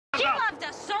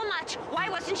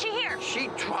wasn't she here? She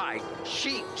tried.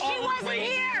 She wasn't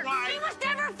here! Tried. She was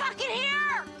never fucking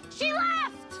here! She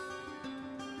left!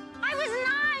 I was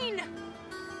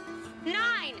 9!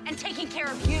 9, and taking care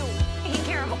of you. Taking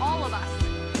care of all of us.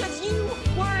 Because you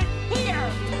weren't here!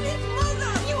 His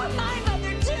mother! You were my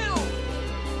mother, too!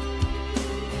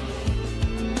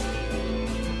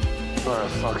 You're a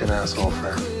fucking asshole,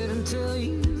 friend.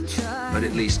 But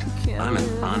at least I'm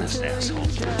an honest asshole.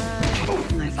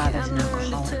 My father's an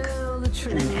alcoholic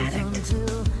and an addict.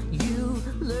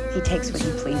 He takes what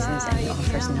he pleases and he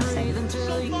offers nothing.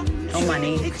 No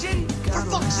money. For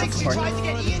fuck's sake, she tried to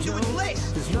get Ian to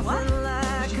enlist! What?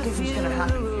 Do you think he's gonna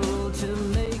happen?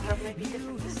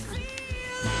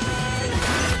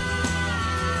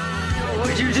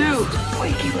 What'd you do?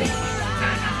 Wakey, wait.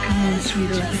 Come on,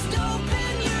 sweetheart.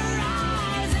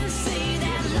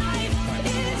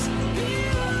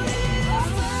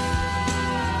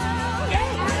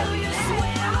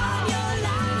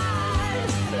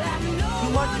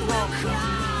 What's wrong? You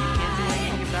can't do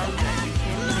anything about that. You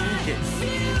can't change it.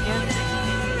 You can't fix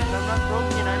me. I'm not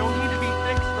broken. I don't need to be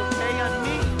fixed, okay? On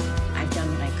me. I've done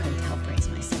what I could to help raise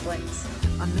my siblings.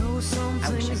 I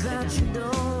wish I could have done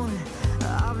more.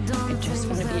 I just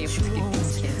want to be able to give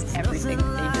these kids everything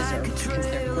that they deserve because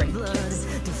they're great kids.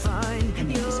 And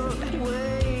they deserve better.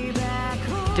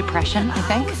 Depression, I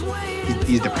think.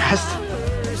 He's depressed?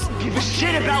 Give a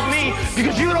shit about me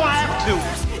because you don't have to.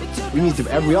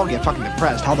 We all get fucking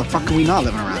depressed. How the fuck can we not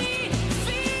living around?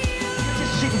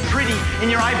 Just sitting pretty in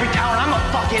your ivory tower and I'm a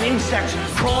fucking insect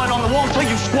crawling on the wall until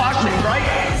you squash me, right?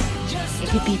 It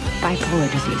could be bipolar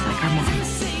disease like our mom.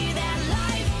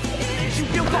 You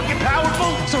feel fucking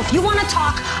powerful? So if you want to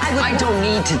talk, I don't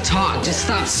need to talk. Just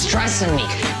stop stressing me.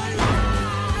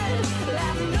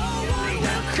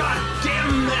 God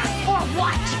damn that! or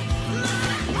what?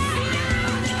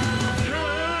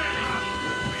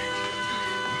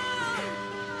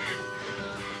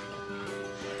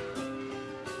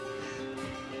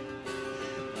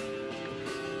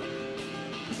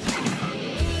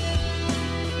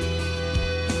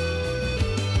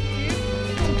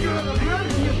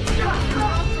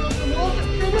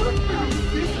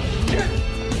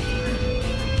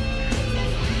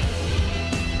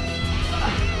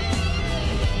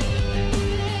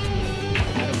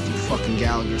 Fucking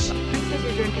Gallagher's.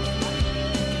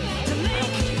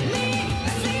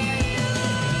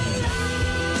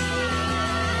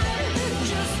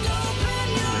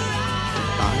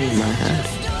 Body in my head.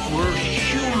 We're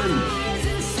human.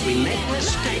 We make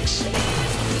mistakes.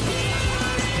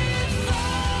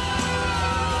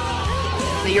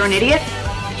 That you're an idiot?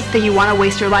 That you want to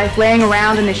waste your life laying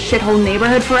around in this shithole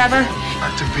neighborhood forever?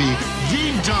 To be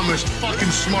the dumbest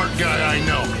fucking smart guy I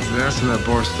know. The ass in that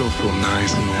bar still feel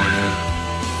nice in one end.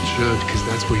 It should, because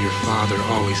that's where your father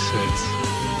always sits.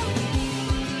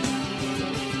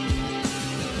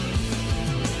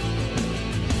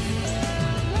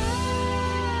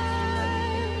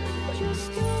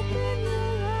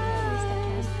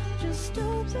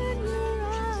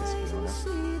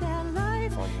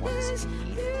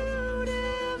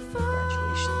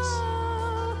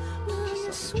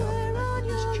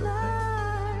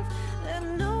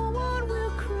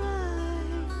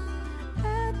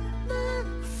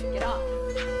 Get up.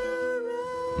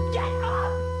 Get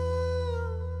up!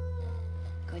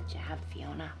 Good job,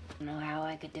 Fiona. I don't know how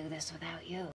I could do this without you.